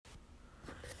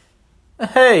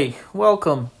Hey,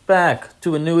 welcome back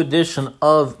to a new edition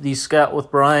of the Scout with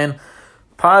Brian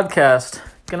podcast.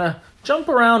 Gonna jump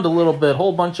around a little bit,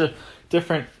 whole bunch of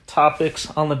different topics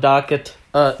on the docket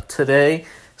today,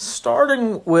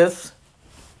 starting with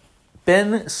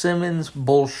Ben Simmons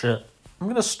bullshit. I'm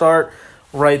gonna start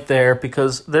right there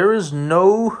because there is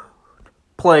no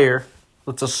player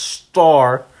that's a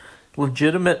star,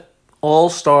 legitimate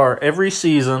all-star every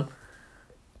season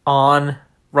on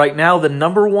right now the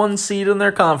number one seed in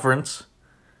their conference,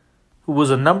 who was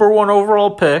a number one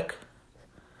overall pick,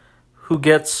 who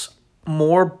gets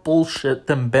more bullshit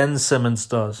than Ben Simmons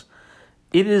does.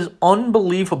 It is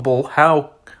unbelievable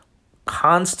how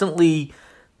constantly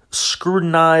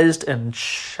scrutinized and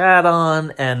shat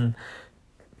on and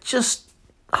just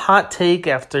hot take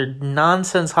after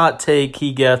nonsense hot take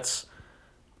he gets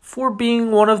for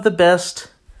being one of the best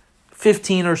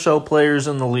 15 or so players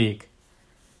in the league.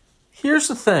 Here's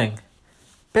the thing.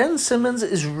 Ben Simmons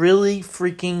is really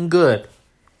freaking good.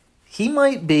 He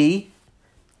might be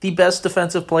the best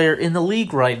defensive player in the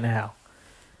league right now.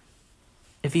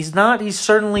 If he's not, he's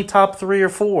certainly top 3 or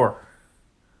 4.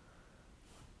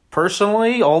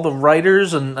 Personally, all the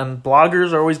writers and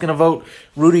bloggers are always going to vote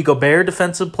Rudy Gobert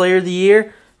Defensive Player of the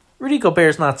Year. Rudy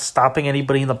Gobert's not stopping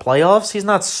anybody in the playoffs. He's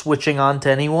not switching on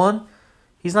to anyone.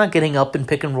 He's not getting up and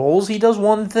pick and rolls. He does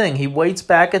one thing. He waits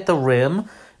back at the rim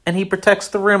and he protects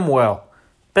the rim well.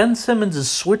 Ben Simmons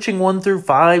is switching 1 through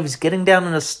 5. He's getting down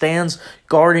in the stands,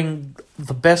 guarding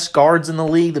the best guards in the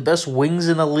league, the best wings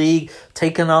in the league,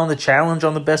 taking on the challenge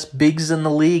on the best bigs in the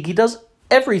league. He does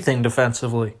everything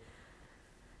defensively.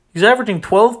 He's averaging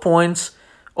 12 points,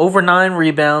 over 9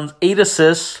 rebounds, 8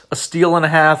 assists, a steal and a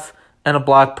half, and a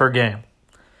block per game.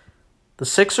 The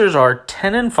Sixers are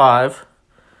 10-5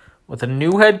 with a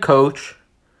new head coach,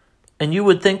 and you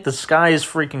would think the sky is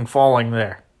freaking falling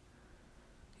there.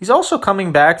 He's also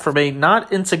coming back from a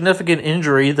not insignificant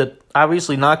injury that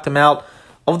obviously knocked him out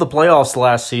of the playoffs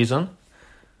last season.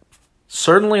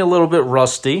 Certainly a little bit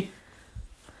rusty.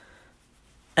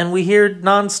 And we hear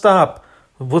nonstop,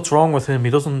 what's wrong with him? He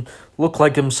doesn't look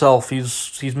like himself.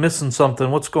 He's missing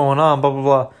something. What's going on? Blah, blah,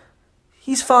 blah.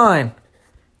 He's fine.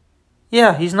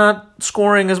 Yeah, he's not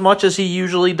scoring as much as he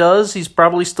usually does. He's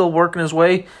probably still working his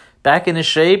way back in his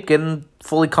shape, getting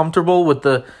fully comfortable with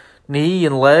the knee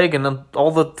and leg and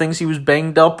all the things he was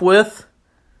banged up with.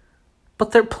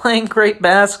 But they're playing great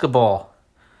basketball.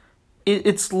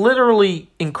 It's literally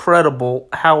incredible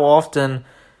how often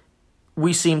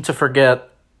we seem to forget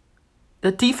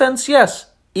that defense, yes,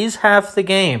 is half the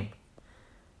game.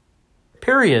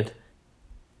 Period.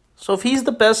 So if he's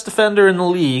the best defender in the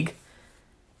league,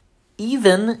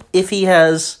 even if he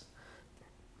has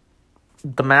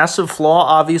the massive flaw,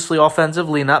 obviously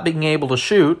offensively, not being able to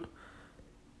shoot,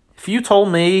 if you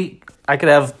told me I could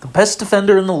have the best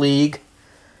defender in the league,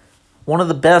 one of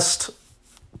the best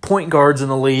point guards in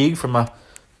the league from a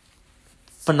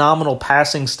phenomenal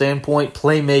passing standpoint,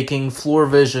 playmaking, floor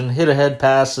vision, hit-ahead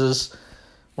passes,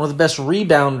 one of the best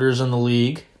rebounders in the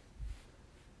league,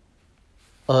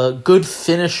 a good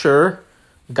finisher,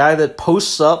 a guy that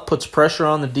posts up, puts pressure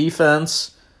on the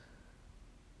defense,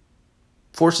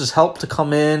 forces help to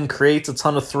come in, creates a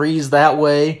ton of threes that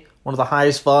way, one of the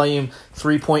highest volume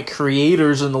three-point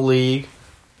creators in the league,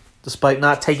 despite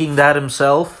not taking that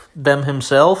himself,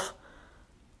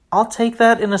 I'll take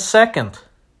that in a second.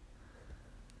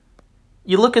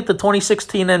 You look at the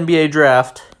 2016 NBA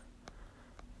draft.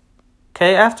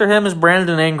 Okay, after him is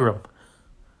Brandon Ingram.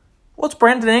 What's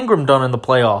Brandon Ingram done in the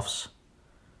playoffs?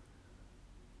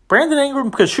 Brandon Ingram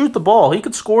could shoot the ball. He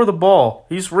could score the ball.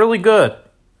 He's really good.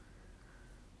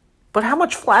 But how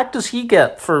much flack does he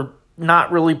get for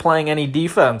not really playing any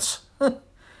defense?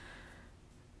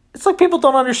 It's like people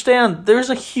don't understand. There's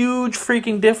a huge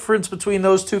freaking difference between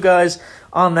those two guys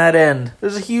on that end.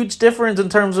 There's a huge difference in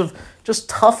terms of just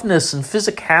toughness and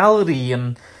physicality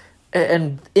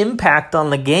and impact on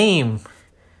the game.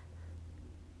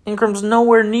 Ingram's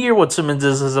nowhere near what Simmons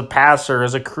is as a passer,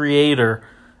 as a creator,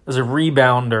 as a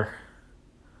rebounder.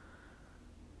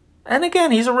 And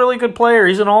again, he's a really good player.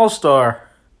 He's an all-star.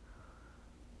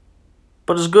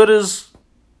 But as good as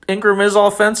Ingram is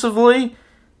offensively,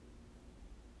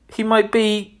 he might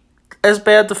be as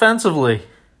bad defensively.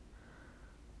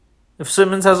 If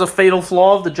Simmons has a fatal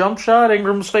flaw of the jump shot,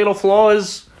 Ingram's fatal flaw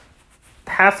is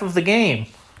half of the game.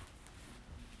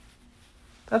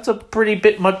 That's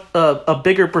a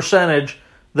bigger percentage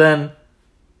than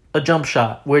a jump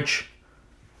shot, which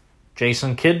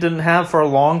Jason Kidd didn't have for a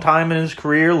long time in his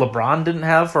career. LeBron didn't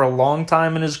have for a long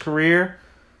time in his career.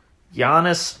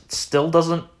 Giannis still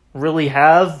doesn't really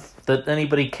have that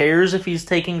anybody cares if he's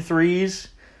taking threes.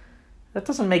 That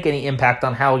doesn't make any impact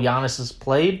on how Giannis has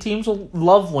played. Teams will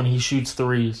love when he shoots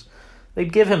threes.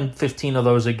 They'd give him 15 of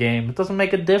those a game. It doesn't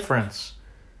make a difference.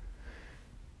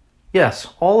 Yes,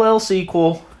 all else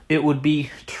equal, it would be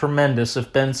tremendous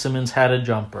if Ben Simmons had a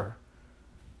jumper.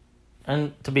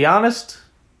 And to be honest,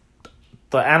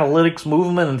 the analytics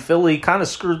movement in Philly kind of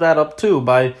screwed that up too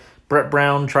by Brett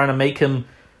Brown trying to make him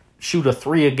shoot a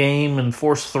 3 a game and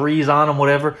force threes on him,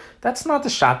 whatever. That's not the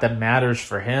shot that matters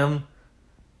for him.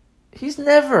 He's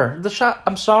never the shot.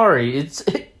 I'm sorry.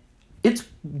 It's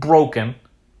broken,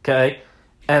 okay?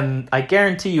 And I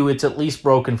guarantee you it's at least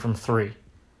broken from 3.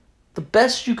 The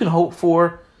best you can hope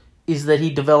for is that he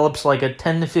develops like a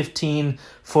 10 to 15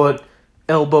 foot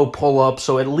elbow pull-up,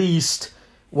 so at least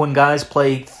when guys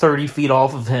play 30 feet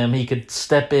off of him, he could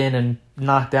step in and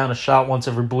knock down a shot once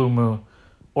every blue moon,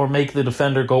 or make the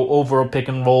defender go over a pick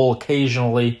and roll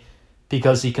occasionally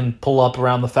because he can pull up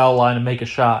around the foul line and make a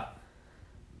shot.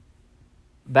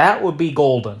 That would be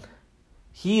golden.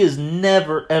 He is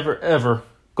never, ever, ever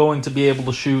going to be able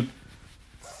to shoot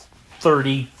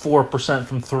 34%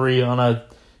 from 3 on a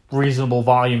reasonable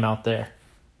volume out there.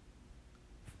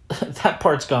 That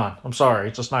part's gone. I'm sorry.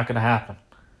 It's just not going to happen.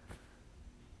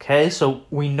 Okay, so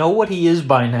we know what he is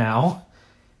by now.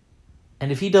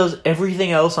 And if he does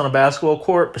everything else on a basketball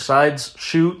court besides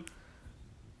shoot,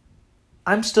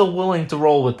 I'm still willing to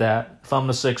roll with that if I'm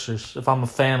the Sixers, if I'm a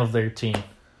fan of their team.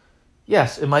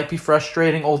 Yes, it might be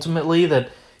frustrating ultimately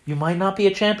that you might not be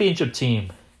a championship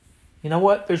team. You know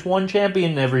what? There's one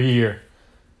champion every year.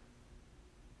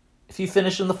 If you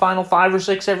finish in the final 5 or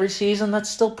 6 every season, that's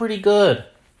still pretty good.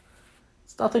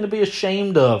 It's nothing to be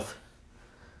ashamed of.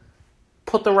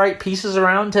 Put the right pieces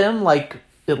around him, like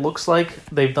it looks like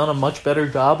they've done a much better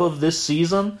job of this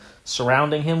season,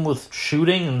 surrounding him with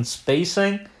shooting and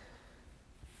spacing.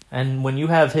 And when you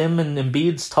have him and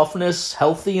Embiid's toughness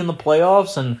healthy in the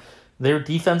playoffs and their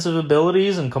defensive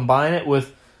abilities and combine it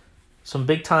with some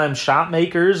big-time shot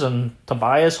makers and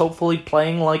Tobias hopefully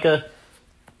playing like a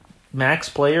max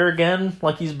player again,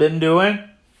 like he's been doing,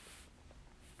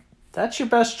 that's your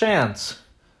best chance.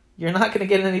 You're not going to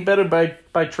get any better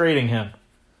by trading him.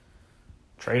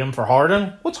 Trade him for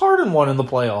Harden? What's Harden won in the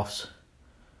playoffs?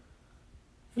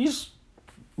 He's,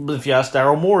 if you ask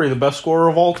Daryl Morey, the best scorer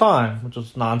of all time, which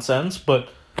is nonsense, but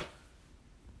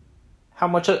how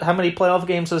many playoff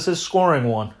games has his scoring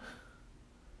won?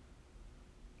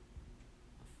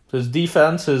 His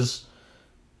defense,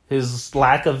 his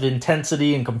lack of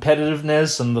intensity and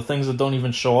competitiveness and the things that don't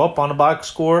even show up on a box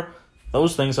score,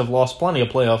 those things have lost plenty of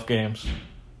playoff games.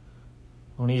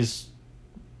 When he's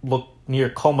looked near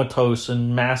comatose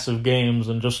in massive games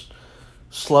and just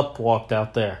sleptwalked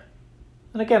out there.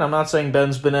 And again, I'm not saying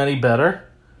Ben's been any better.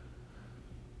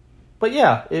 But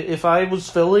yeah, if I was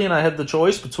Philly and I had the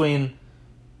choice between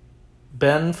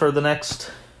Ben for the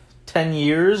next 10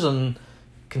 years and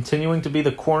continuing to be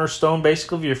the cornerstone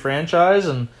basically of your franchise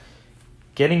and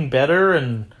getting better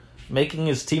and making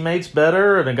his teammates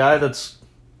better and a guy that's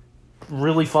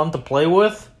really fun to play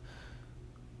with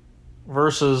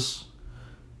versus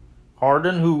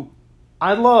Harden, who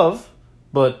I love,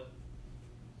 but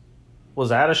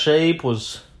was out of shape,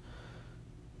 was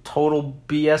total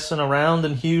BSing around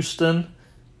in Houston.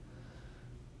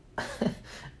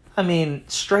 I mean,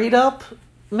 straight up,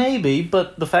 maybe,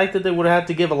 but the fact that they would have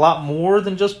to give a lot more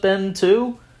than just Ben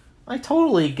too, I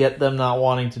totally get them not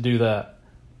wanting to do that.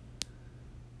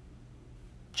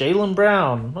 Jaylen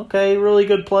Brown, okay, really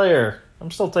good player.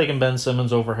 I'm still taking Ben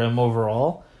Simmons over him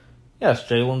overall. Yes,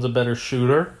 Jaylen's a better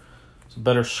shooter. He's a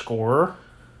better scorer.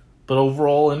 But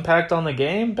overall impact on the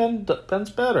game, Ben's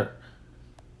better.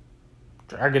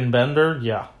 Dragon Bender,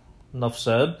 yeah, enough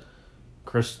said.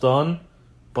 Chris Dunn,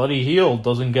 Buddy Hield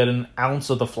doesn't get an ounce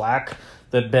of the flack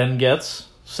that Ben gets,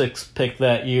 6th pick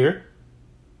that year.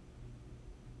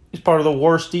 He's part of the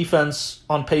worst defense,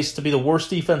 on pace to be the worst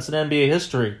defense in NBA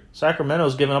history.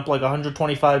 Sacramento's giving up like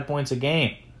 125 points a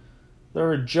game.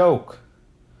 They're a joke.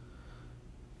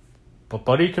 But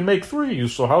Buddy can make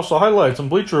threes, so House of Highlights and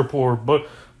Bleacher Report. But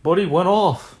Buddy went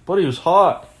off. Buddy was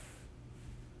hot.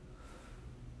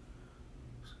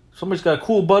 Somebody's got to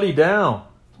cool Buddy down.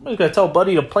 Somebody's got to tell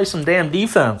Buddy to play some damn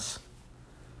defense.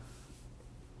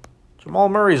 Jamal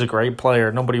Murray's a great player.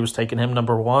 Nobody was taking him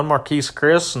number 1. Marquise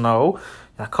Chris, no.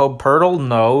 Jakob Poeltl,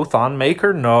 no. Thon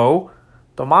Maker, no.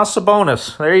 Domas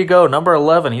Sabonis, there you go, number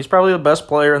 11. He's probably the best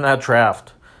player in that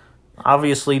draft.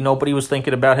 Obviously, nobody was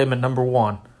thinking about him at number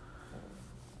 1.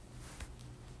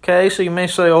 Okay, so you may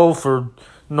say, oh, for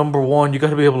number 1, you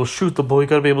got to be able to shoot the ball, you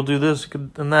got to be able to do this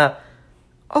and that.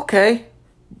 Okay,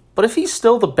 but if he's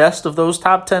still the best of those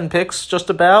top 10 picks, just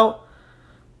about,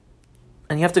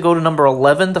 and you have to go to number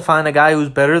 11 to find a guy who's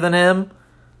better than him.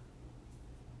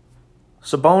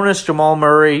 Sabonis, Jamal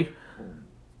Murray,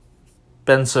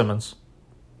 Ben Simmons.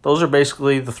 Those are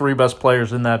basically the 3 best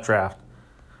players in that draft.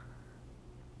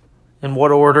 In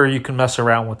what order you can mess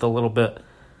around with a little bit.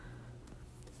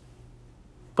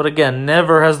 But again,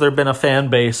 never has there been a fan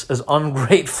base as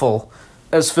ungrateful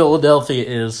as Philadelphia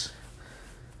is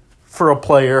for a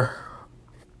player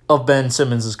of Ben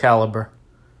Simmons' caliber.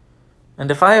 And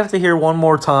if I have to hear one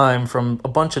more time from a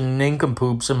bunch of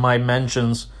nincompoops in my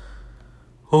mentions,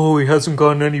 oh, he hasn't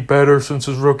gotten any better since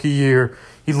his rookie year.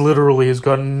 He literally has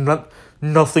gotten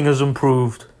nothing has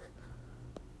improved.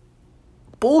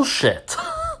 Bullshit.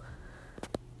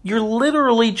 You're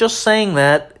literally just saying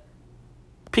that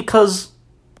because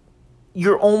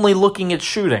you're only looking at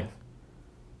shooting.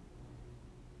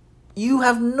 You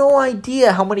have no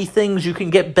idea how many things you can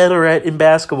get better at in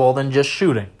basketball than just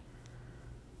shooting.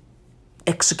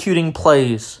 Executing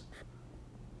plays,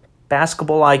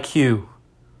 basketball IQ,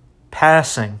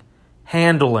 passing,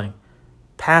 handling,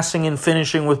 passing and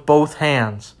finishing with both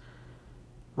hands,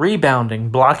 rebounding,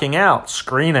 blocking out,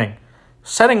 screening,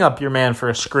 setting up your man for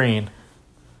a screen,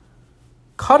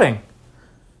 cutting,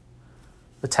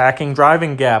 attacking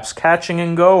driving gaps, catching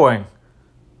and going,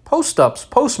 post-ups,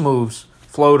 post moves,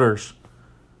 floaters,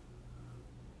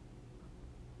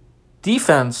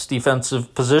 defense,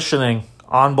 defensive positioning,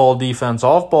 on-ball defense,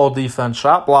 off-ball defense,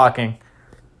 shot blocking,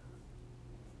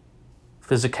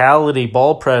 physicality,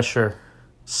 ball pressure,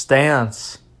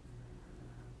 stance,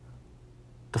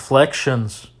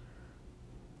 deflections.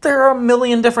 There are a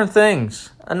million different things,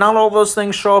 and not all those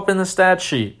things show up in the stat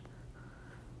sheet.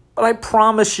 But I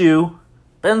promise you,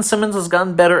 Ben Simmons has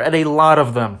gotten better at a lot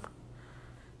of them.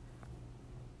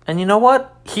 And you know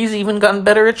what? He's even gotten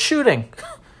better at shooting.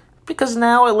 Because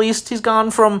now at least he's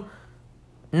gone from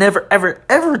never, ever,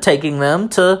 ever taking them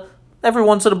to every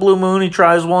once in a blue moon he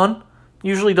tries one.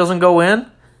 Usually doesn't go in.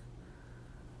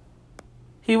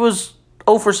 He was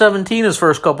 0 for 17 his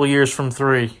first couple years from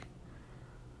 3.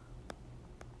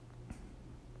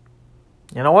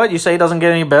 You know what? You say he doesn't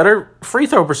get any better? Free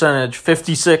throw percentage,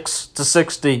 56 to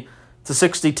 60 to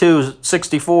 62,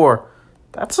 64.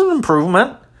 That's an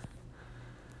improvement.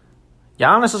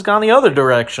 Giannis has gone the other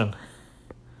direction.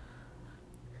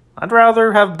 I'd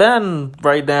rather have Ben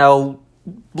right now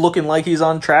looking like he's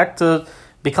on track to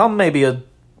become maybe a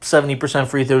 70%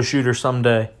 free throw shooter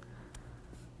someday.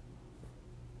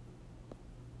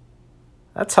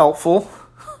 That's helpful.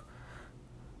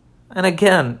 And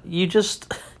again,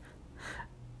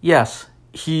 yes,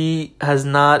 he has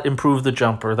not improved the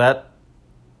jumper. That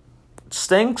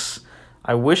stinks.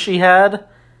 I wish he had.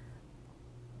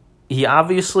 He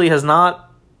obviously has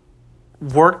not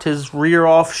worked his rear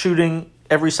off shooting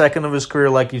every second of his career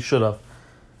like he should have.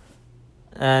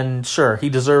 And sure, he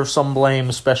deserves some blame,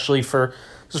 especially for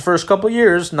his first couple of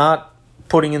years, not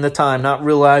putting in the time, not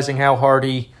realizing how hard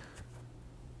he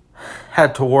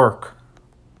had to work.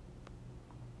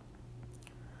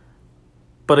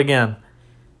 But again,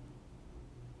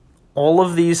 all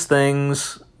of these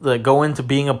things that go into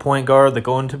being a point guard, that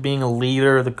go into being a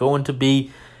leader, that go into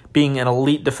being an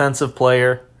elite defensive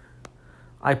player,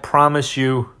 I promise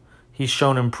you he's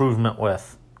shown improvement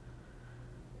with.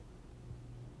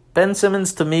 Ben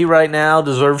Simmons, to me right now,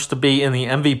 deserves to be in the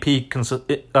MVP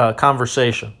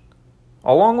conversation,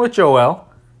 along with Joel.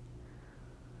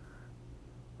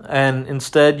 And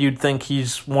instead, you'd think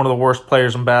he's one of the worst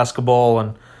players in basketball,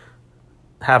 and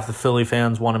half the Philly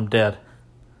fans want him dead.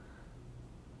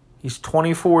 He's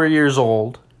 24 years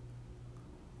old.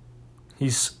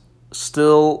 He's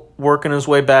still working his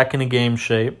way back into game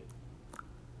shape.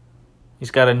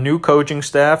 He's got a new coaching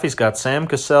staff. He's got Sam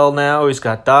Cassell now. He's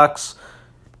got Doc's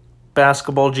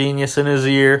basketball genius in his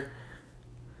ear.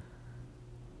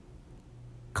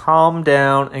 Calm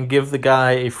down and give the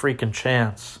guy a freaking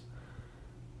chance.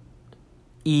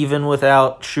 Even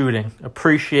without shooting.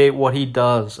 Appreciate what he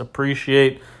does.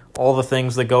 Appreciate all the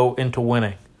things that go into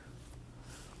winning.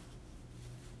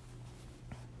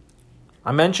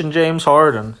 I mentioned James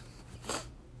Harden.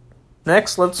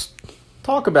 Next, let's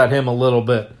talk about him a little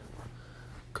bit,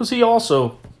 because he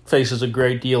also faces a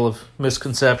great deal of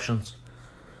misconceptions.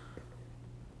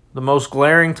 The most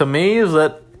glaring to me is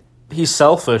that he's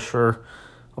selfish or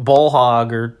a ball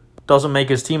hog or doesn't make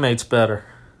his teammates better.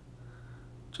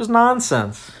 Just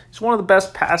nonsense. He's one of the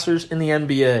best passers in the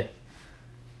NBA.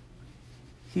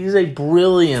 He's a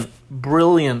brilliant,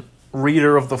 brilliant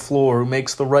reader of the floor who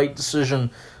makes the right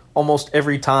decision almost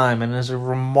every time and is a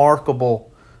remarkable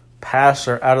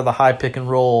passer out of the high pick and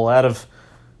roll, out of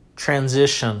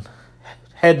transition,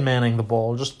 head manning the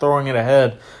ball, just throwing it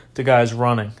ahead to guys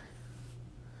running.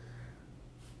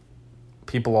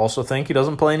 People also think he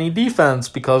doesn't play any defense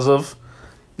because of,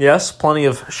 yes, plenty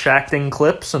of shacking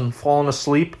clips and falling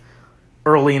asleep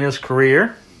early in his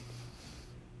career.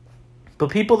 But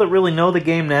people that really know the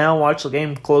game now, watch the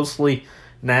game closely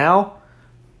now,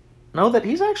 know that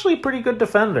he's actually a pretty good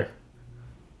defender.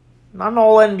 Not an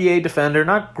all-NBA defender,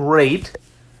 not great,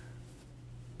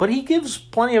 but he gives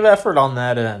plenty of effort on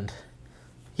that end.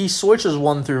 He switches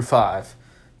 1 through 5.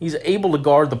 He's able to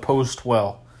guard the post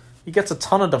well. He gets a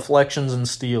ton of deflections and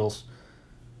steals.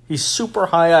 He's super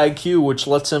high IQ, which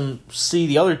lets him see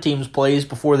the other team's plays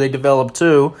before they develop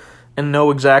too, and know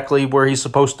exactly where he's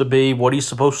supposed to be, what he's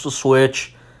supposed to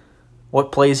switch,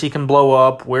 what plays he can blow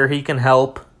up, where he can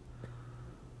help.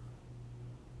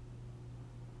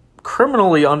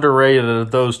 Criminally underrated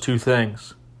at those two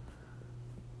things.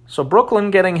 So Brooklyn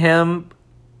getting him,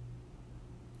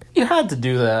 you had to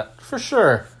do that, for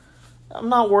sure. I'm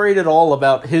not worried at all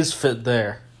about his fit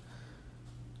there.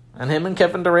 And him and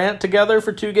Kevin Durant together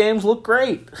for 2 games look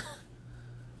great.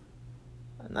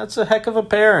 And that's a heck of a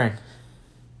pairing.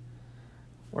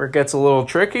 Where it gets a little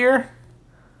trickier?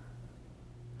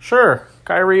 Sure,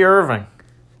 Kyrie Irving.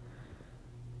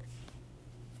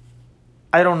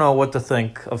 I don't know what to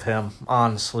think of him,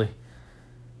 honestly.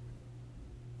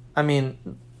 I mean,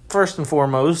 first and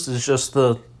foremost is just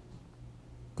the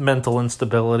mental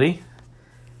instability.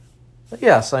 But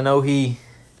yes, I know he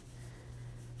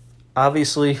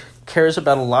obviously cares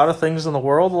about a lot of things in the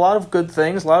world, a lot of good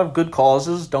things, a lot of good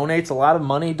causes, donates a lot of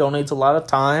money, donates a lot of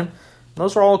time.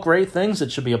 Those are all great things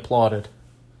that should be applauded.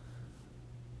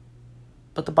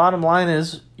 But the bottom line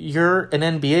is, you're an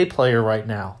NBA player right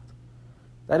now.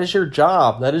 That is your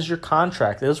job. That is your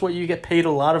contract. That is what you get paid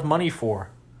a lot of money for.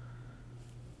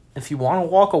 If you want to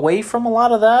walk away from a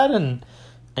lot of that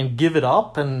and give it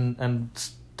up and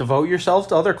devote yourself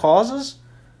to other causes,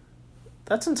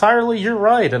 that's entirely your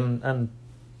right, and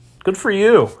good for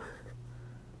you.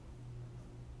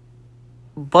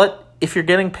 But if you're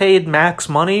getting paid max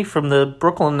money from the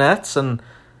Brooklyn Nets and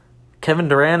Kevin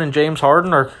Durant and James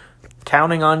Harden are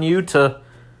counting on you to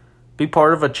be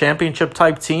part of a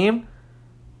championship-type team,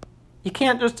 you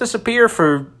can't just disappear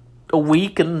for a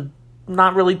week and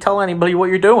not really tell anybody what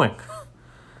you're doing.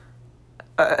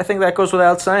 I think that goes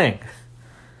without saying.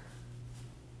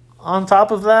 On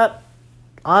top of that,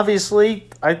 obviously,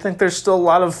 I think there's still a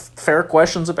lot of fair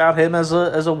questions about him as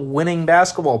a winning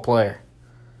basketball player.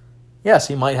 Yes,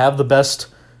 he might have the best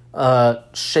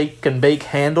shake and bake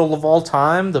handle of all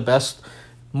time, the best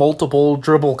multiple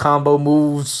dribble combo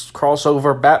moves,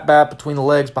 crossover, bat between the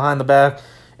legs, behind the back,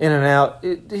 in and out.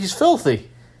 He's filthy.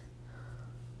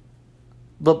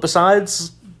 But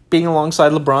besides being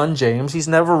alongside LeBron James, he's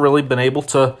never really been able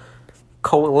to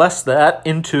coalesce that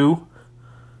into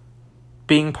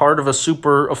being part of a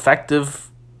super effective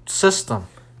system.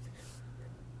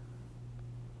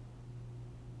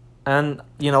 And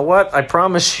you know what? I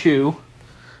promise you,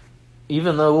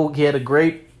 even though he had a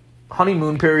great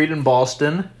honeymoon period in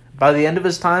Boston, by the end of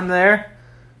his time there,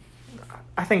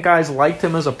 I think guys liked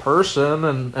him as a person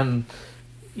and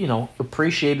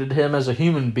appreciated him as a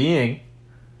human being.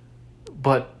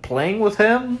 But playing with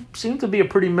him seemed to be a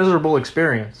pretty miserable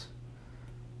experience.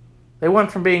 They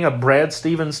went from being a Brad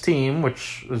Stevens team,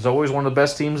 which is always one of the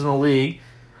best teams in the league,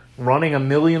 running a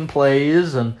million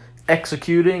plays and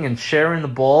executing and sharing the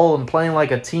ball and playing like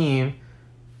a team,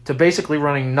 to basically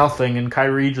running nothing and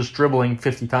Kyrie just dribbling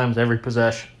 50 times every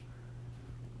possession.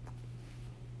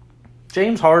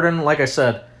 James Harden, like I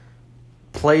said,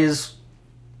 plays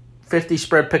 50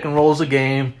 spread pick and rolls a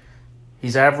game.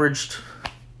 He's averaged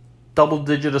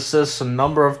double-digit assists a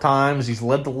number of times. He's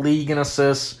led the league in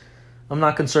assists. I'm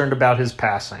not concerned about his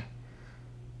passing.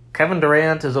 Kevin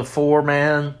Durant is a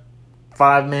 4-man,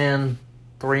 5-man,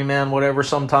 3-man, whatever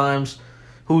sometimes,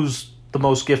 who's the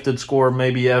most gifted scorer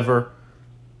maybe ever.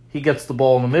 He gets the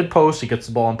ball in the mid-post, he gets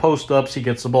the ball in post-ups, he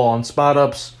gets the ball in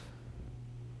spot-ups.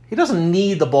 He doesn't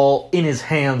need the ball in his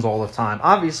hands all the time.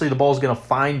 Obviously, the ball's going to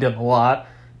find him a lot,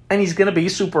 and he's going to be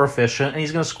super efficient, and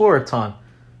he's going to score a ton.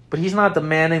 But he's not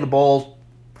demanding the ball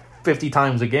 50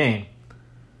 times a game.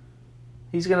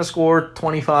 He's going to score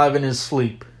 25 in his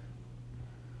sleep.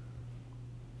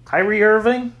 Kyrie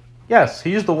Irving? Yes,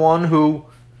 he's the one who...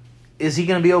 Is he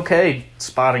going to be okay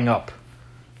spotting up?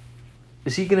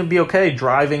 Is he going to be okay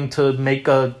driving to make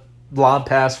a lob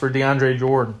pass for DeAndre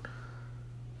Jordan?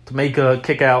 To make a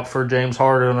kick out for James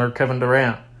Harden or Kevin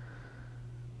Durant?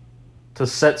 To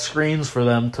set screens for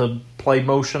them, to play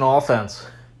motion offense?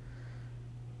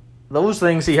 Those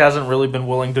things he hasn't really been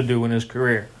willing to do in his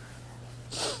career.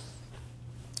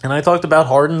 And I talked about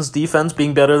Harden's defense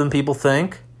being better than people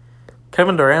think.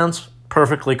 Kevin Durant's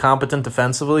perfectly competent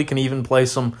defensively, can even play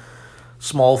some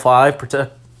small five,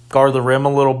 guard the rim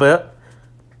a little bit.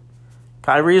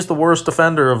 Kyrie is the worst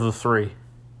defender of the three.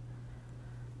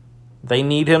 They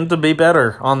need him to be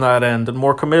better on that end and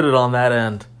more committed on that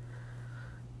end.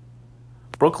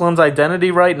 Brooklyn's identity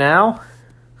right now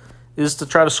is to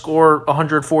try to score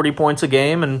 140 points a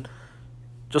game and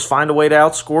just find a way to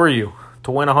outscore you,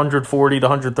 to win 140 to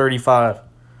 135.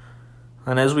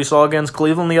 And as we saw against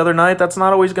Cleveland the other night, that's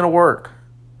not always going to work.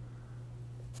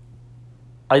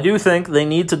 I do think they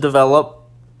need to develop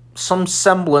some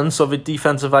semblance of a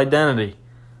defensive identity.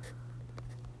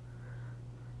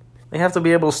 They have to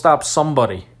be able to stop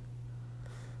somebody.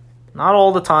 Not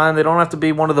all the time. They don't have to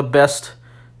be one of the best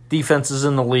defenses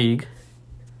in the league.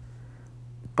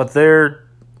 But they're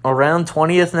around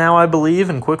 20th now, I believe,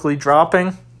 and quickly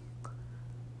dropping.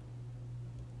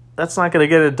 That's not going to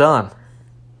get it done.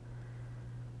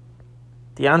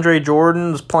 DeAndre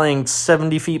Jordan is playing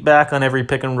 70 feet back on every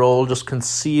pick and roll, just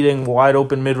conceding wide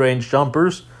open mid-range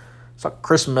jumpers. It's like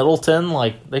Chris Middleton,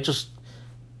 they just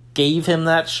gave him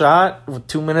that shot with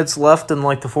 2 minutes left in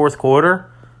the fourth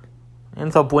quarter.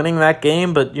 Ends up winning that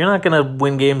game, but you're not going to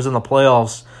win games in the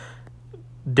playoffs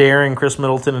daring Chris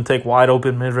Middleton to take wide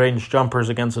open mid-range jumpers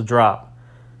against a drop.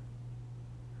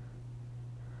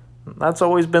 That's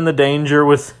always been the danger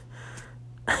with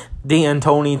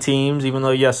D'Antoni teams, even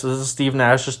though, yes, this is Steve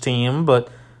Nash's team, but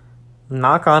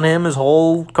knock on him his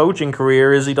whole coaching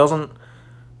career is he didn't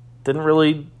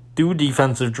really do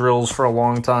defensive drills for a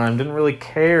long time, didn't really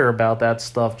care about that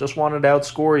stuff, just wanted to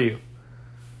outscore you.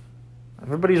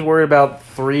 Everybody's worried about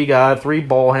three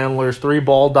ball handlers, three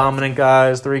ball dominant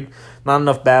guys, not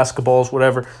enough basketballs,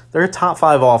 whatever. They're a top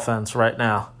 5 offense right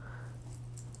now.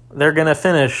 They're going to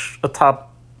finish a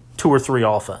top 2 or 3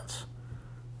 offense.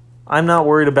 I'm not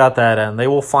worried about that end. They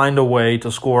will find a way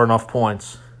to score enough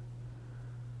points.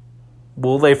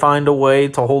 Will they find a way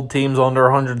to hold teams under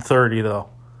 130, though?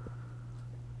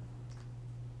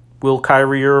 Will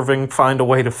Kyrie Irving find a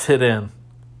way to fit in?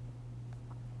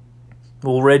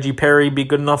 Will Reggie Perry be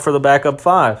good enough for the backup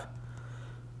 5?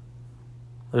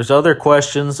 There's other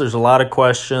questions. There's a lot of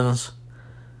questions.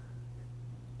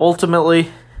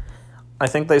 Ultimately, I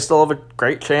think they still have a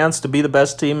great chance to be the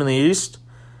best team in the East.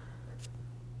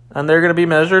 And they're going to be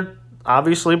measured,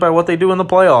 obviously, by what they do in the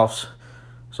playoffs.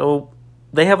 So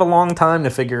they have a long time to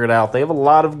figure it out. They have a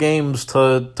lot of games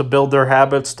to build their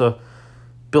habits, to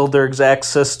build their exact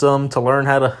system, to learn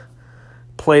how to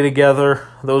play together.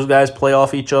 Those guys play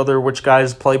off each other, which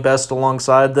guys play best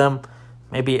alongside them.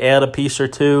 Maybe add a piece or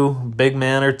two, big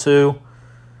man or two.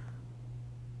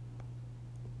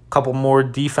 A couple more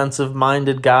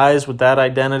defensive-minded guys with that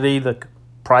identity that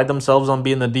pride themselves on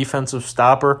being the defensive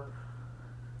stopper.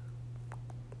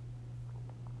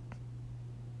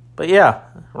 But yeah,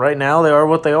 right now they are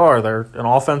what they are. They're an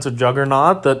offensive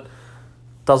juggernaut that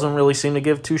doesn't really seem to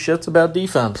give two shits about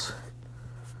defense.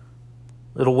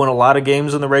 It'll win a lot of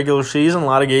games in the regular season, a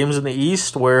lot of games in the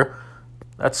East where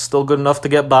that's still good enough to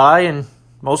get by, and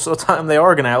most of the time they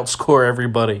are going to outscore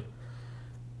everybody.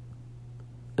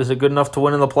 Is it good enough to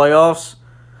win in the playoffs?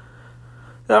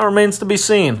 That remains to be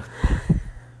seen.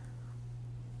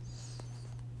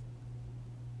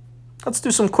 Let's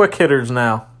do some quick hitters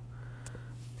now.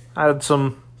 I had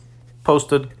some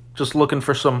posted just looking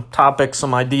for some topics,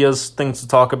 some ideas, things to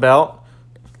talk about.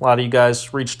 A lot of you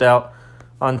guys reached out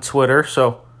on Twitter,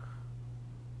 so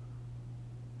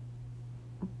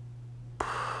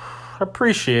I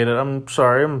appreciate it. I'm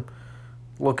sorry, I'm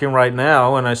looking right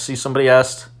now and I see somebody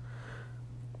asked,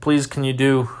 please can you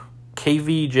do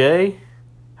KVJ,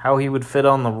 how he would fit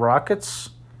on the Rockets?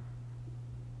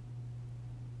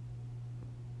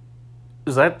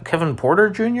 Is that Kevin Porter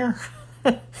Jr.?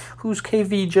 Who's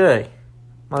KVJ?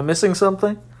 Am I missing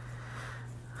something?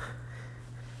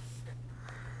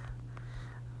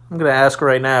 I'm going to ask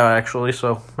right now, actually,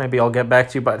 so maybe I'll get back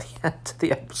to you by the end of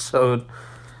the episode.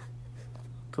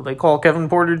 Do they call Kevin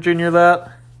Porter Jr.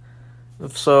 that?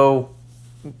 If so,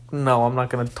 no, I'm not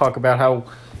going to talk about how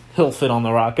he'll fit on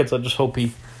the Rockets. I just hope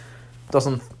he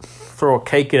doesn't throw a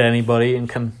cake at anybody and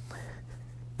can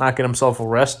not get himself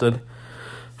arrested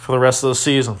for the rest of the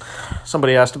season.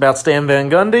 Somebody asked about Stan Van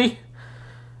Gundy.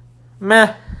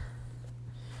 Meh.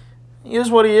 He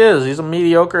is what he is. He's a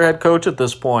mediocre head coach at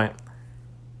this point.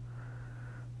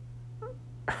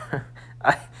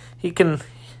 He can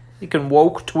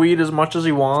woke tweet as much as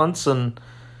he wants and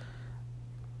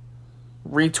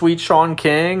retweet Sean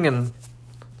King and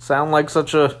sound like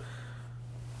such a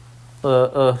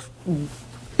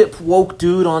hip woke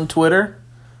dude on Twitter.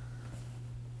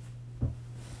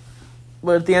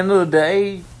 But at the end of the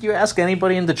day, you ask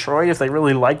anybody in Detroit if they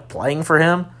really like playing for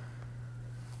him,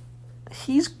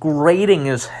 he's grating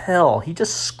as hell. He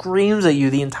just screams at you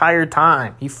the entire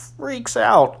time. He freaks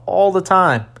out all the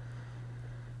time.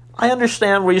 I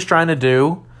understand what he's trying to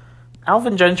do.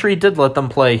 Alvin Gentry did let them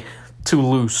play too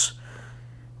loose.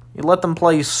 He let them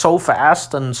play so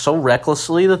fast and so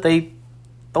recklessly that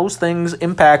those things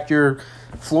impact your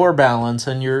floor balance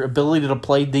and your ability to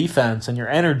play defense and your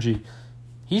energy.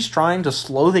 He's trying to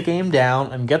slow the game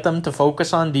down and get them to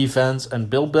focus on defense and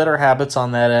build better habits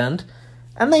on that end.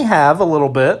 And they have a little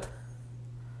bit.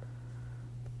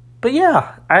 But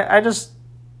yeah,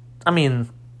 I mean,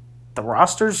 the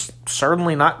roster's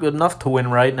certainly not good enough to win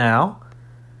right now.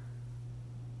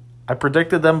 I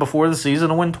predicted them before the season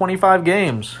to win 25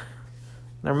 games.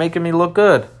 They're making me look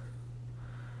good.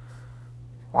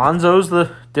 Lonzo's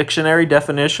the dictionary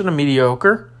definition of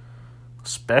mediocre,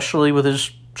 especially with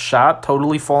his shot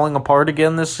totally falling apart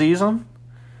again this season.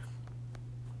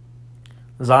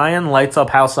 Zion lights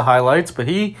up House of Highlights, but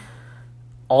he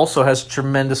also has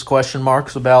tremendous question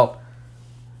marks about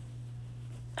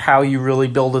how you really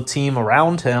build a team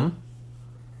around him.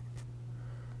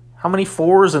 How many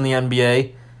fours in the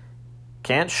NBA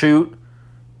can't shoot,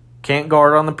 can't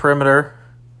guard on the perimeter,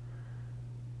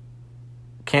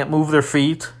 can't move their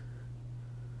feet,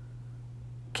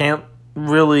 can't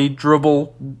really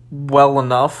dribble well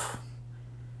enough?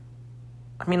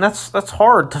 I mean, that's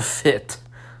hard to fit.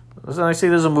 I see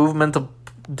there's a movement to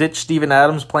ditch Steven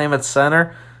Adams, play him at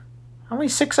center. How many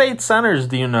 6'8" centers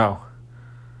do you know?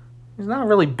 He's not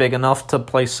really big enough to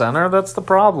play center. That's the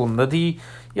problem.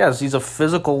 He's a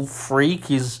physical freak.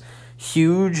 He's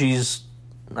huge. He's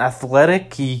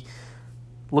athletic. He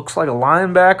looks like a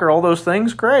linebacker. All those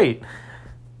things, great.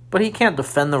 But he can't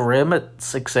defend the rim at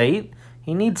 6'8".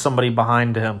 He needs somebody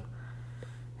behind him.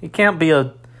 He can't be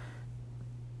a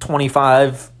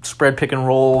 25 spread pick and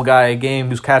roll guy a game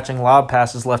who's catching lob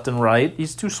passes left and right.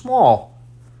 He's too small.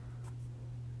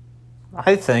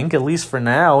 I think, at least for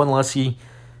now, unless he,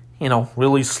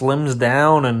 really slims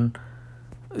down and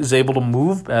is able to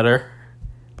move better.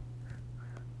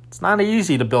 It's not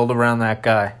easy to build around that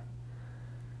guy.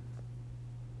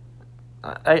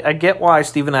 I get why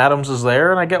Steven Adams is there,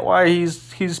 and I get why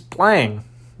he's playing.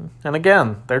 And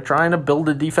again, they're trying to build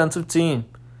a defensive team.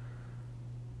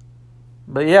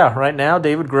 But yeah, right now,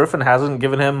 David Griffin hasn't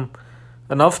given him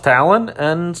enough talent,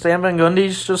 and Stan Van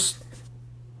Gundy's just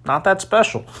not that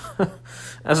special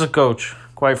as a coach,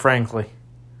 quite frankly.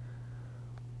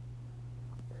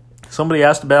 Somebody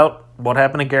asked about what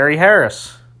happened to Gary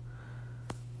Harris.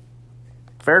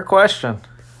 Fair question.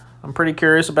 I'm pretty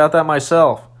curious about that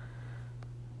myself.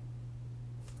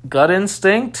 Gut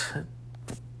instinct,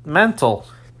 mental.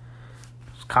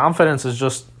 His confidence is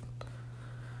just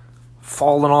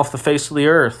fallen off the face of the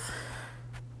earth.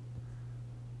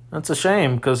 That's a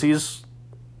shame because he's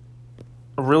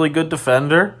a really good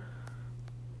defender.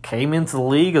 Came into the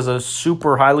league as a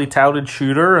super highly touted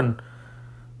shooter and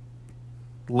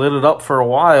lit it up for a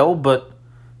while, but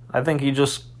I think he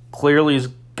just clearly has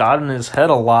got in his head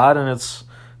a lot, and it's,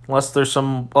 unless there's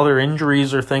some other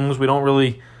injuries or things we don't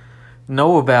really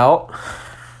know about,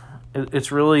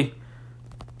 it's really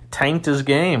tanked his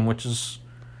game, which is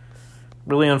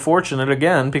really unfortunate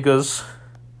again because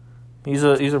he's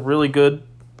a really good,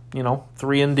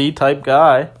 3-and-D type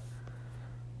guy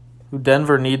who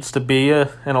Denver needs to be an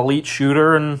elite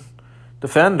shooter and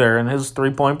defender, and his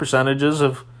three-point percentages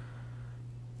have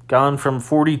gone from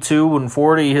 42 and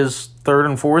 40 his third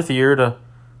and fourth year to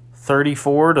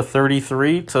 34 to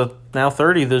 33 to now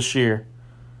 30 this year.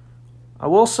 I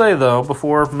will say, though,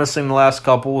 before missing the last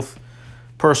couple with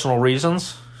personal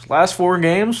reasons, his last 4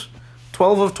 games,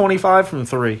 12 of 25 from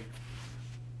 3.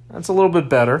 That's a little bit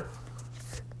better.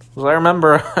 Because I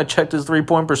remember I checked his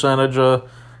three-point percentage a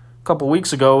couple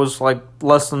weeks ago. It was like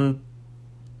less than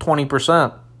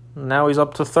 20%. Now he's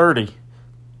up to 30.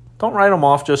 Don't write him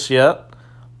off just yet.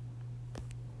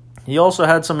 He also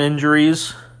had some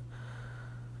injuries.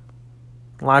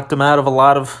 Locked him out of a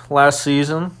lot of last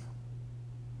season.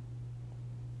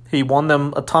 He won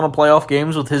them a ton of playoff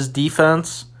games with his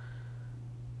defense.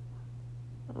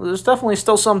 There's definitely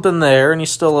still something there, and he's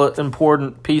still an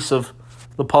important piece of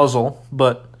the puzzle.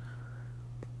 But,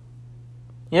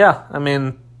 yeah,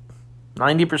 90%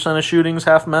 of shooting's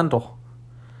half mental.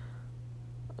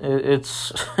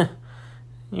 It's,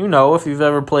 if you've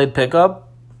ever played pickup,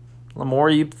 the more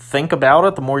you think about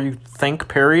it, the more you think,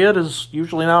 period, is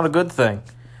usually not a good thing.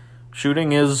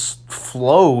 Shooting is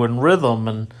flow and rhythm,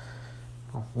 and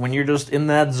when you're just in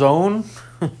that zone,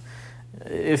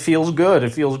 it feels good.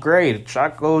 It feels great.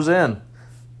 Shot goes in.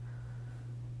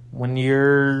 When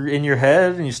you're in your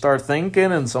head and you start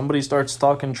thinking and somebody starts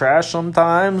talking trash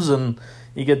sometimes and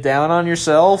you get down on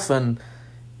yourself and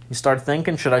You start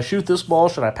thinking, should I shoot this ball?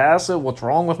 Should I pass it? What's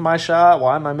wrong with my shot?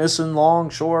 Why am I missing long,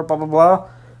 short, blah, blah, blah?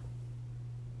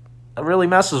 It really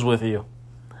messes with you.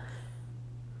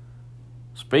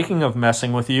 Speaking of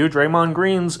messing with you, Draymond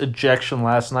Green's ejection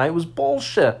last night was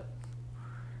bullshit.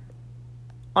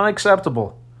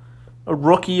 Unacceptable. A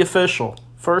rookie official,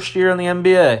 first year in the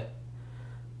NBA,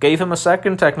 gave him a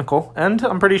second technical, and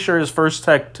I'm pretty sure his first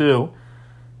tech too.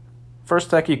 First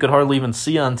tech you could hardly even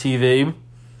see on TV.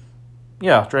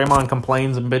 Yeah, Draymond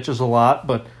complains and bitches a lot,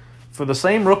 but for the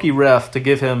same rookie ref to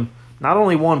give him not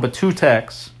only one but two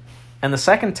techs, and the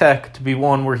second tech to be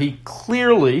one where he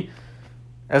clearly,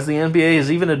 as the NBA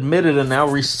has even admitted and now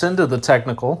rescinded the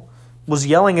technical, was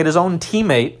yelling at his own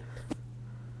teammate,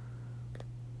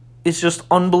 is just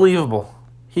unbelievable.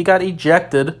 He got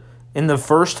ejected in the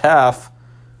first half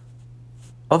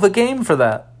of a game for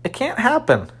that. It can't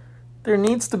happen. There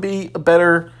needs to be a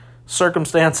better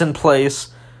circumstance in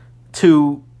place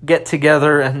to get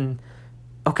together and,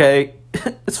 okay,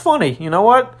 it's funny. You know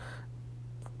what?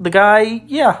 The guy,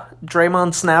 yeah,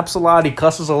 Draymond snaps a lot. He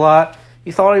cusses a lot.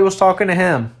 He thought he was talking to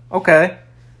him. Okay.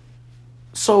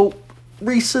 So,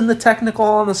 rescind the technical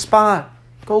on the spot.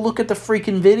 Go look at the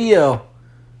freaking video.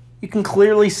 You can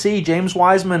clearly see James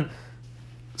Wiseman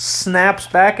snaps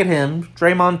back at him.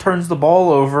 Draymond turns the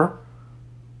ball over,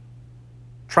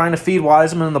 trying to feed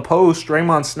Wiseman in the post.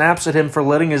 Draymond snaps at him for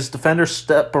letting his defender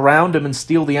step around him and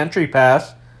steal the entry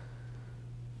pass.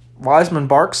 Wiseman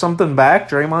barks something back.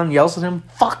 Draymond yells at him,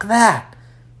 "Fuck that!"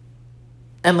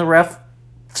 And the ref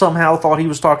somehow thought he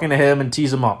was talking to him and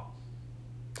tees him up.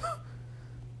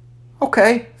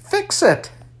 Okay, fix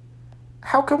it.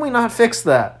 How can we not fix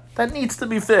that? That needs to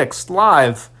be fixed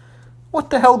live. What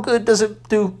the hell good does it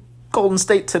do Golden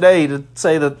State today to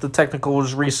say that the technical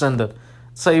was rescinded?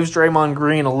 Saves Draymond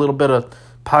Green a little bit of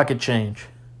pocket change.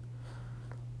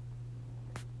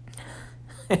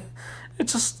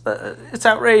 It's just, it's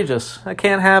outrageous. That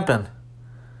can't happen.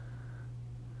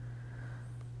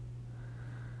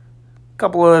 A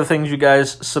couple other things you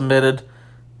guys submitted.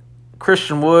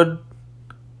 Christian Wood,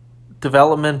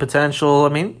 development potential. I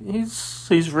mean,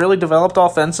 he's really developed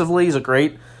offensively. He's a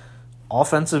great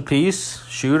offensive piece,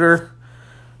 shooter,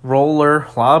 roller,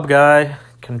 lob guy,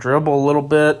 can dribble a little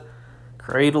bit,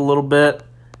 create a little bit.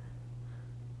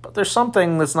 But there's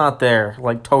something that's not there,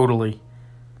 like totally.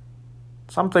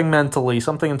 Something mentally,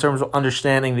 something in terms of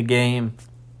understanding the game,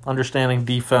 understanding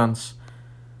defense.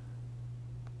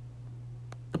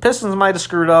 The Pistons might have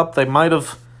screwed up. They might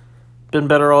have been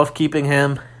better off keeping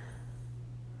him.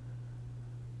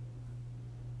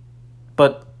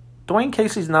 But Dwayne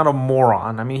Casey's not a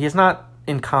moron. I mean, he's not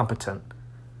incompetent.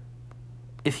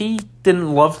 If he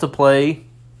didn't love to play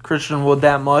Christian Wood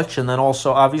that much, and then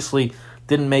also obviously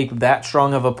didn't make that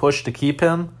strong of a push to keep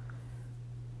him,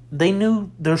 they knew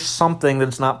there's something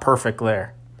that's not perfect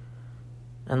there.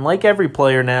 And like every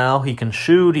player now, he can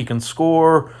shoot, he can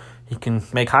score, he can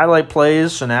make highlight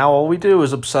plays, so now all we do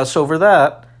is obsess over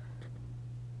that.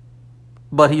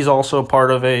 But he's also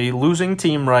part of a losing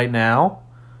team right now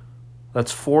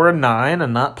that's 4-9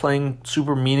 and not playing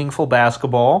super meaningful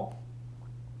basketball,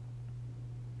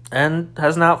 and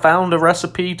has not found a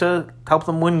recipe to help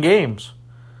them win games.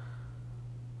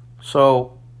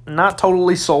 So, not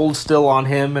totally sold still on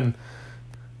him and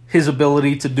his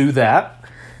ability to do that.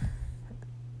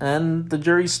 And the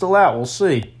jury's still out. We'll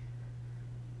see.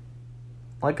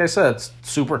 Like I said,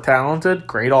 super talented,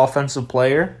 great offensive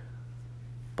player.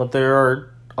 But there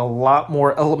are a lot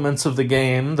more elements of the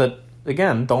game that,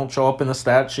 again, don't show up in the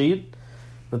stat sheet,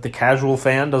 that the casual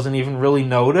fan doesn't even really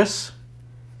notice,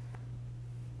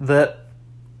 that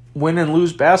win and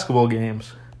lose basketball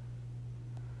games.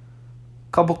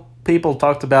 A couple people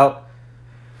talked about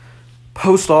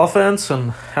post offense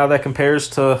and how that compares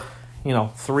to,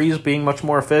 threes being much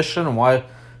more efficient and why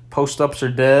post ups are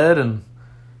dead and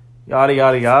yada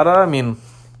yada yada. I mean,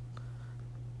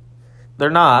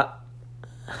 they're not.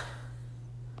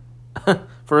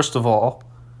 First of all,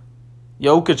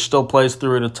 Jokic still plays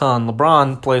through it a ton.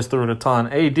 LeBron plays through it a ton.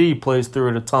 AD plays through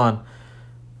it a ton.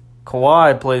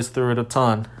 Kawhi plays through it a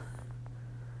ton.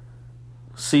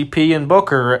 CP and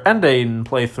Booker and Aiden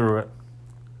play through it.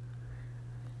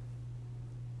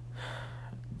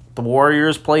 The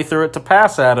Warriors play through it to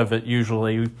pass out of it,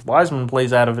 usually. Wiseman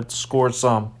plays out of it to score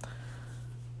some.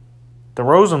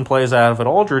 DeRozan plays out of it.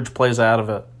 Aldridge plays out of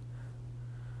it.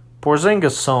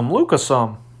 Porzingis some. Luka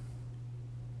some.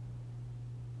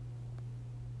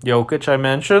 Jokic, I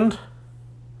mentioned.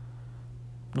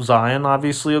 Zion,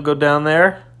 obviously, will go down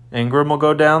there. Ingram will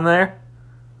go down there.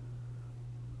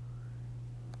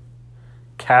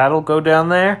 Cat will go down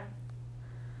there.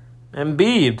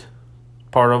 Embiid,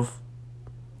 part of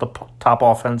the top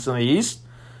offense in the East.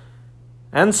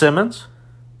 And Simmons.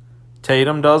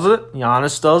 Tatum does it.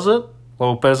 Giannis does it.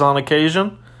 Lopez on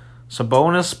occasion.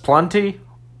 Sabonis, plenty.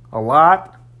 A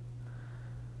lot.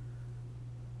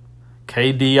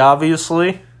 KD,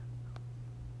 obviously.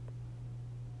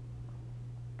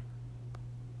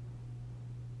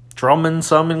 Drummond,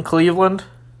 some in Cleveland.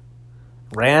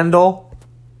 Randall.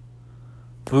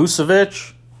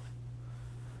 Vucevic.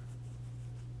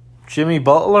 Jimmy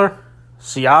Butler.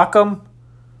 Siakam.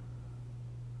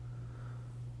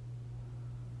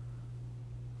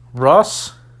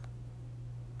 Russ.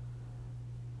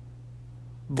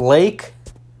 Blake.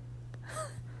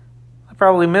 I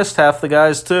probably missed half the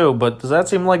guys too, but does that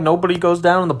seem like nobody goes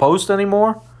down in the post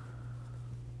anymore?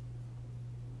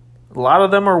 A lot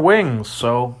of them are wings,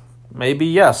 so maybe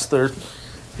yes,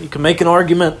 you can make an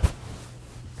argument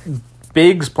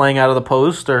bigs playing out of the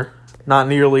post are not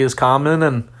nearly as common,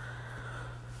 and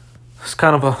it's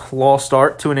kind of a lost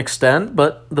art to an extent,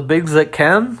 but the bigs that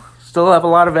can still have a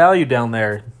lot of value down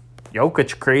there.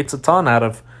 Jokic creates a ton out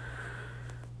of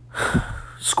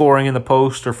scoring in the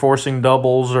post or forcing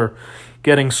doubles or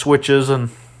getting switches, and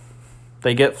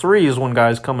they get threes when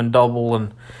guys come in double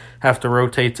and have to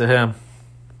rotate to him.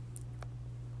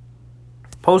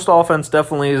 Post offense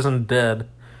definitely isn't dead.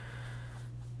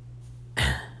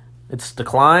 It's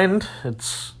declined.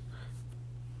 It's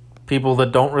people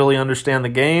that don't really understand the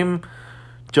game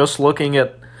just looking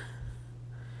at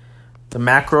the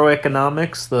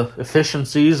macroeconomics, the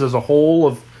efficiencies as a whole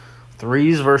of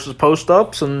threes versus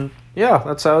post-ups, and yeah,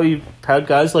 that's how you had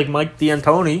guys like Mike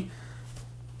D'Antoni.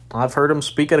 I've heard him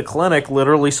speak at a clinic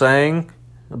literally saying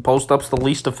post-up's the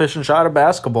least efficient shot of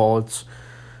basketball. It's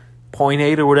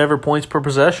 0.8 or whatever points per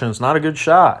possession. It's not a good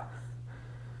shot.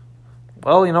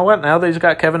 Well, you know what? Now that he's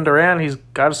got Kevin Durant, he's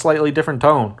got a slightly different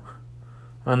tone.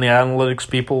 And the analytics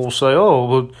people will say, oh,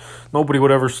 well, nobody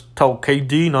would ever tell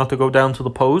KD not to go down to the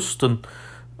post. And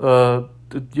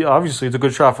yeah, obviously it's a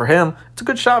good shot for him. It's a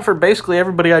good shot for basically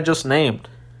everybody I just named.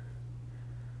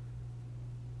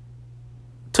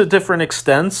 To different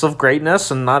extents of greatness,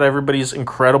 and not everybody's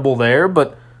incredible there,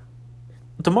 but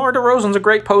DeMar DeRozan's a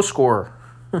great post scorer.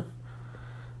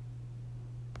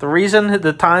 The reason,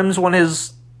 the times when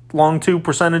his long two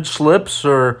percentage slips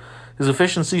or his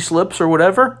efficiency slips or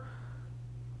whatever,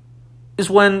 is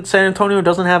when San Antonio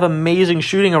doesn't have amazing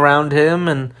shooting around him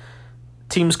and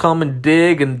teams come and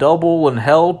dig and double and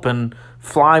help and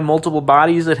fly multiple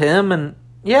bodies at him, and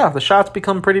yeah, the shots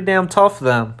become pretty damn tough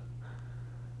then.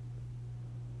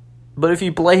 But if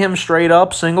you play him straight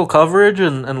up, single coverage,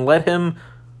 and let him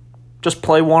just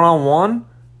play one-on-one,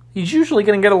 he's usually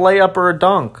going to get a layup or a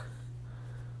dunk.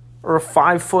 Or a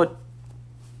 5-foot,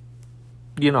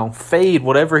 fade,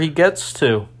 whatever he gets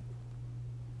to.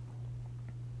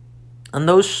 And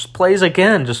those plays,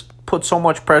 again, just put so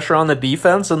much pressure on the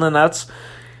defense, and then that's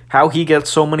how he gets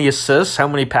so many assists, how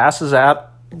many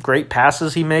great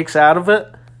passes he makes out of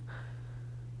it.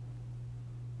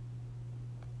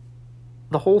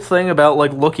 The whole thing about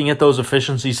looking at those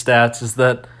efficiency stats is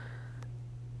that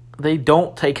they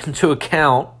don't take into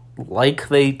account, like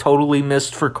they totally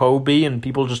missed for Kobe and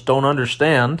people just don't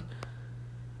understand,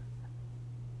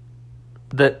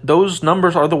 that those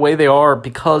numbers are the way they are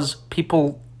because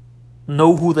people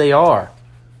know who they are.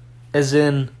 As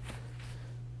in,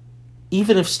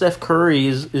 even if Steph Curry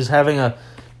is having a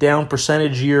down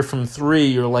percentage year from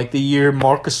three, or like the year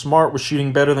Marcus Smart was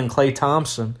shooting better than Klay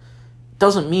Thompson,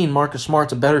 doesn't mean Marcus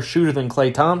Smart's a better shooter than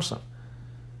Klay Thompson.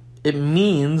 It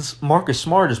means Marcus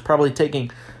Smart is probably taking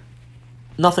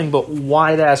nothing but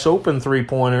wide-ass open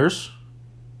three-pointers,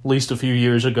 at least a few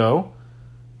years ago.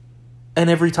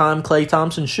 And every time Klay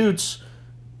Thompson shoots,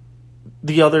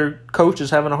 the other coach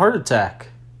is having a heart attack.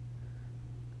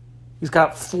 He's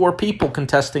got 4 people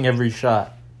contesting every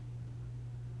shot.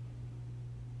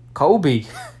 Kobe,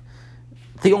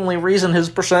 the only reason his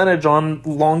percentage on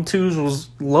long twos was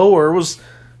lower was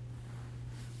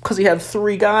because he had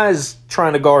 3 guys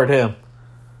trying to guard him.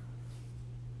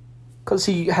 Because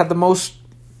he had the most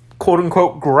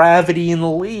quote-unquote gravity in the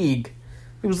league.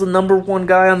 He was the number 1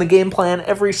 guy on the game plan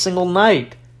every single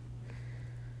night.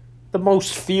 The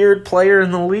most feared player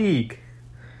in the league.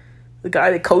 The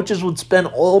guy that coaches would spend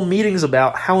all meetings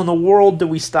about, how in the world do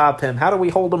we stop him? How do we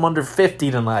hold him under 50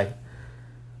 tonight?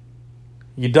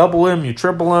 You double him, you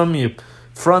triple him, you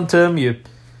front him, you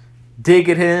dig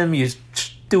at him, you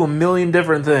do a million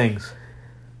different things.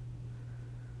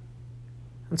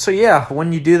 And so yeah,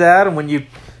 when you do that, and when you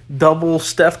double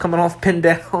Steph coming off pin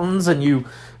downs, and you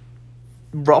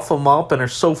rough them up and are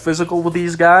so physical with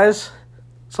these guys,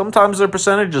 sometimes their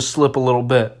percentages slip a little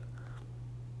bit.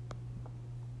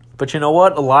 But you know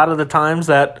what? A lot of the times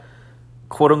that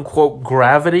quote-unquote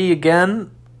gravity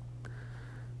again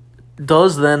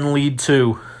does then lead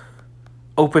to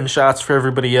open shots for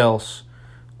everybody else,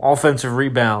 offensive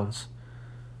rebounds,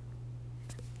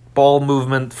 ball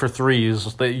movement for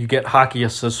threes that you get hockey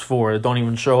assists for that don't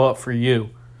even show up for you.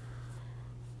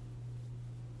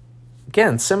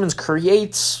 Again, Simmons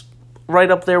creates right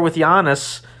up there with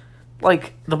Giannis,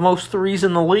 like the most threes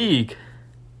in the league.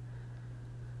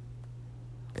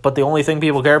 But the only thing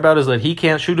people care about is that he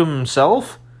can't shoot them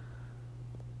himself?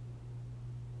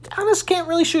 Giannis can't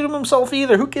really shoot him himself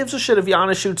either. Who gives a shit if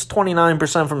Giannis shoots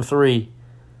 29% from three?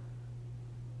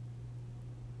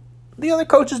 The other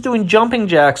coach is doing jumping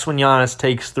jacks when Giannis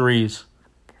takes threes.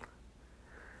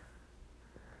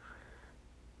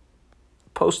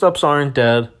 Post-ups aren't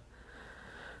dead.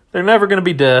 They're never going to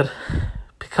be dead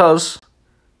because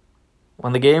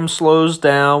when the game slows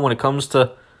down, when it comes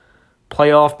to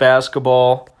playoff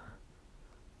basketball,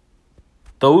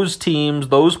 those teams,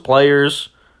 those players,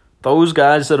 those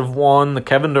guys that have won, the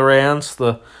Kevin Durant's,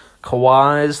 the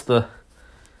Kawhis, the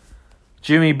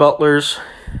Jimmy Butlers,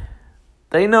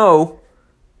 they know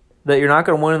that you're not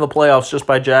going to win in the playoffs just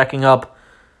by jacking up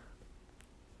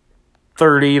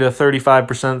 30 to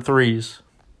 35% threes.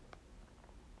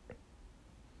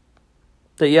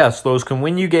 That yes, those can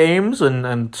win you games,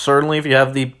 and certainly if you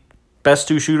have the best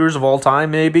two shooters of all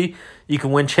time, maybe, you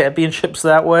can win championships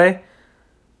that way.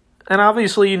 And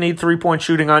obviously you need three-point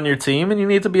shooting on your team, and you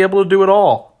need to be able to do it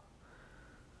all.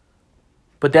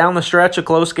 But down the stretch of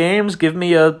close games, give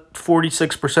me a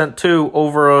 46% two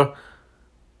over a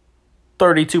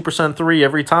 32% three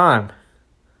every time.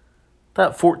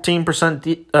 That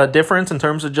 14% difference in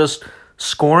terms of just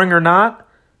scoring or not,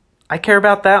 I care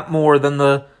about that more than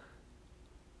the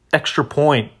extra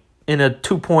point in a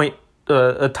 2-point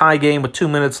a tie game with 2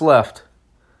 minutes left.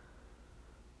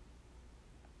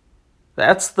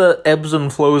 That's the ebbs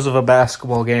and flows of a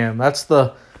basketball game. That's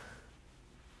the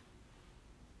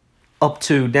up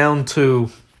 2, down 2,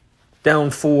 down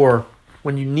 4,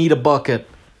 when you need a bucket,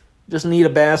 just need a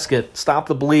basket, stop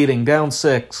the bleeding, down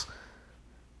 6.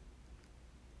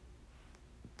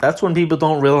 That's when people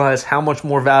don't realize how much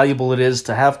more valuable it is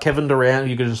to have Kevin Durant,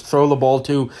 who you can just throw the ball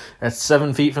to at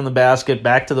 7 feet from the basket,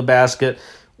 back to the basket,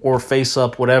 or face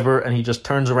up, whatever, and he just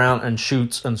turns around and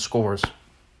shoots and scores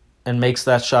and makes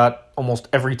that shot almost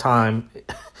every time,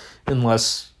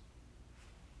 unless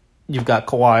you've got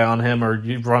Kawhi on him or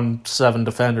you've run 7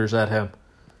 defenders at him.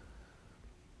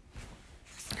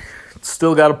 It's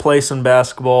still got a place in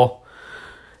basketball.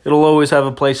 It'll always have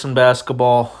a place in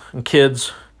basketball. And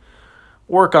kids,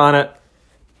 work on it,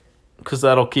 because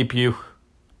that'll keep you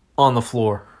on the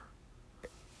floor.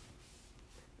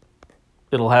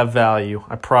 It'll have value,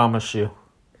 I promise you.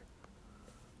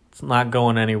 It's not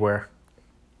going anywhere.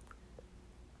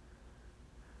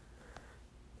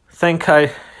 I think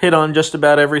I hit on just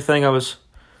about everything I was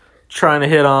trying to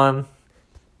hit on.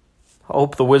 I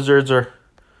hope the Wizards are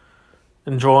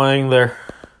enjoying their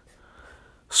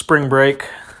spring break.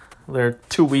 They're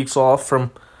 2 weeks off from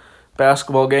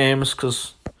basketball games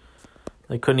because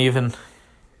they couldn't even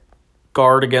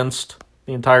guard against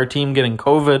the entire team getting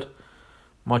COVID,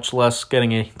 much less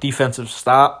getting a defensive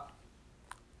stop.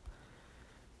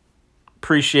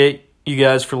 Appreciate you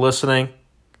guys for listening.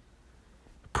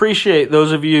 Appreciate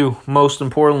those of you, most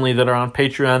importantly, that are on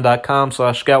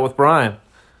patreon.com/scoutwithbrian.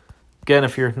 Again,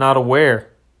 if you're not aware,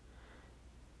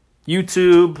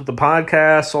 YouTube, the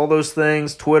podcast, all those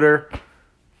things, Twitter,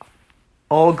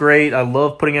 all great. I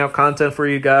love putting out content for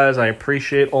you guys. I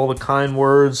appreciate all the kind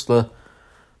words.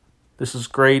 This is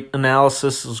great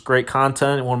analysis. This is great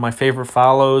content. One of my favorite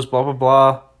follows, blah, blah,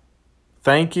 blah.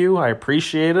 Thank you. I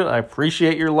appreciate it. I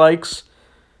appreciate your likes.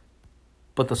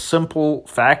 But the simple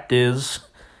fact is,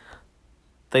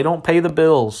 they don't pay the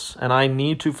bills, and I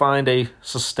need to find a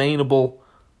sustainable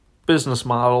business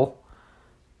model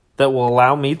that will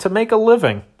allow me to make a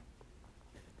living.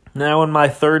 Now in my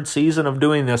 3rd season of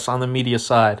doing this on the media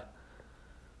side.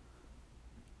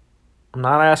 I'm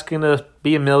not asking to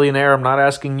be a millionaire. I'm not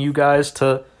asking you guys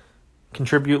to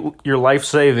contribute your life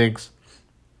savings.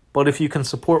 But if you can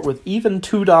support with even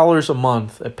 $2 a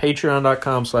month at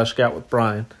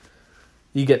patreon.com/scoutwithbrian,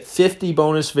 you get 50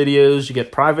 bonus videos, you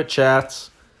get private chats.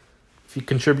 If you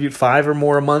contribute 5 or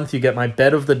more a month, you get my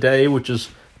bet of the day, which is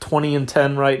 20 and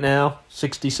 10 right now,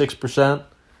 66%.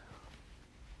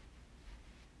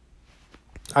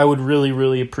 I would really,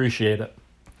 really appreciate it.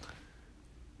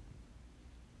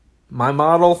 My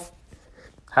model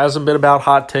hasn't been about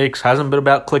hot takes, hasn't been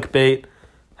about clickbait,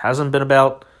 hasn't been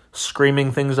about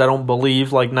screaming things I don't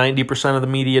believe like 90% of the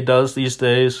media does these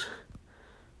days.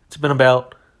 It's been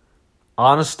about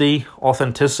honesty,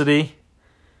 authenticity,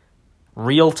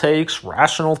 real takes,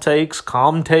 rational takes,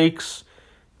 calm takes,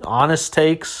 honest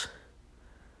takes.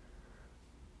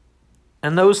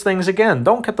 And those things, again,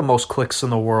 don't get the most clicks in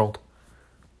the world.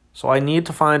 So I need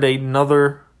to find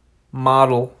another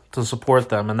model to support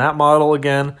them. And that model,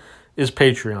 again, is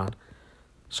Patreon.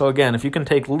 So again, if you can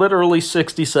take literally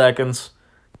 60 seconds,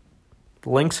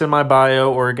 links in my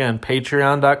bio, or again,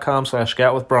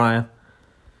 patreon.com/scoutwithbrian.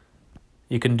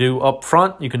 You can do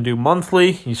upfront, you can do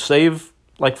monthly. You save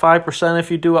like 5%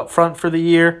 if you do upfront for the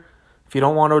year. If you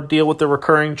don't want to deal with the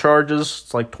recurring charges,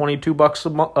 it's like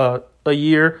 $22 a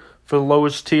year for the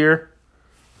lowest tier.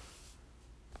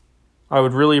 I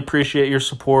would really appreciate your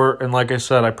support. And like I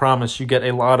said, I promise you get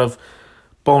a lot of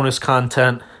bonus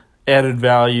content, added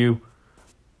value.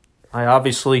 I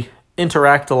obviously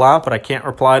interact a lot, but I can't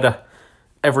reply to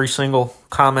every single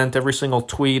comment, every single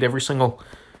tweet, every single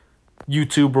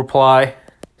YouTube reply.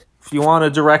 If you want a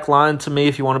direct line to me,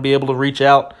 if you want to be able to reach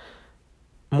out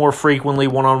more frequently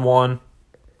one-on-one,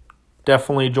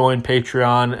 definitely join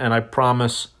Patreon, and I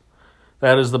promise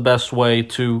that is the best way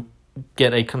to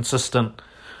get a consistent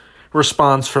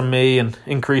response from me and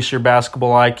increase your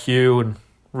basketball IQ and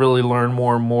really learn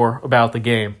more and more about the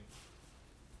game.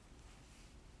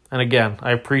 And again,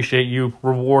 I appreciate you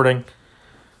rewarding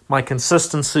my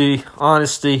consistency,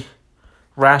 honesty,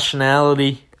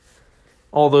 rationality,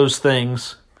 all those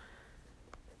things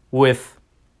with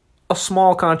a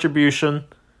small contribution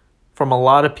from a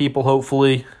lot of people,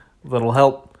 hopefully, that'll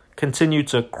help continue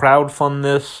to crowdfund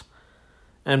this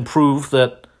and prove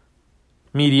that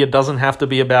media doesn't have to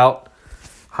be about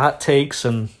hot takes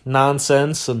and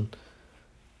nonsense and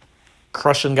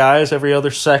crushing guys every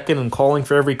other second and calling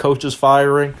for every coach's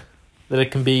firing, that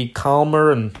it can be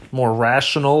calmer and more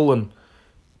rational and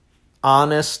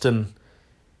honest and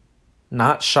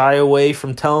not shy away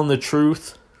from telling the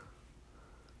truth,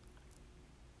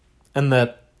 and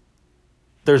that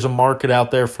there's a market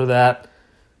out there for that,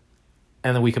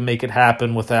 and that we can make it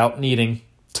happen without needing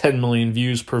 10 million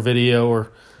views per video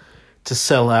or to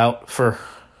sell out for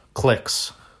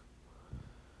clicks.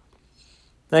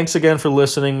 Thanks again for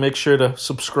listening. Make sure to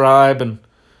subscribe and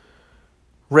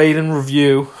rate and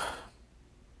review.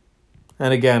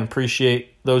 And again,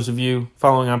 appreciate those of you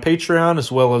following on Patreon as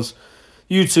well as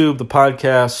YouTube, the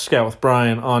podcast, Scout with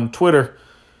Brian on Twitter,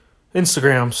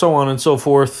 Instagram, so on and so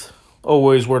forth.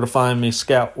 Always where to find me,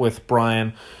 Scout with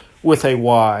Brian with a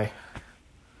Y.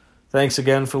 Thanks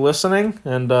again for listening,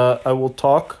 and I will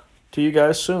talk to you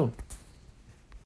guys soon.